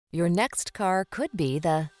Your next car could be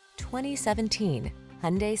the 2017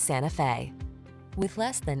 Hyundai Santa Fe. With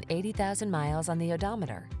less than 80,000 miles on the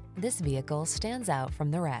odometer, this vehicle stands out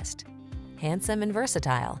from the rest. Handsome and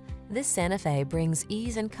versatile, this Santa Fe brings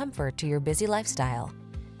ease and comfort to your busy lifestyle.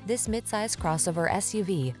 This midsize crossover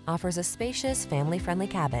SUV offers a spacious, family-friendly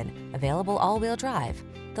cabin, available all-wheel drive,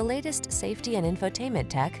 the latest safety and infotainment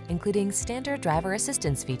tech, including standard driver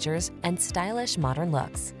assistance features and stylish modern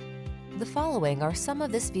looks. The following are some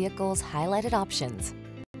of this vehicle's highlighted options: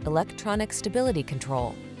 electronic stability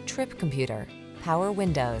control, trip computer, power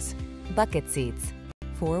windows, bucket seats,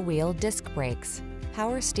 four-wheel disc brakes,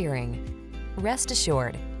 power steering. Rest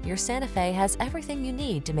assured, your Santa Fe has everything you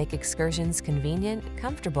need to make excursions convenient,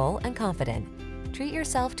 comfortable, and confident. Treat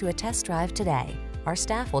yourself to a test drive today. Our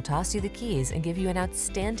staff will toss you the keys and give you an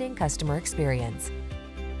outstanding customer experience.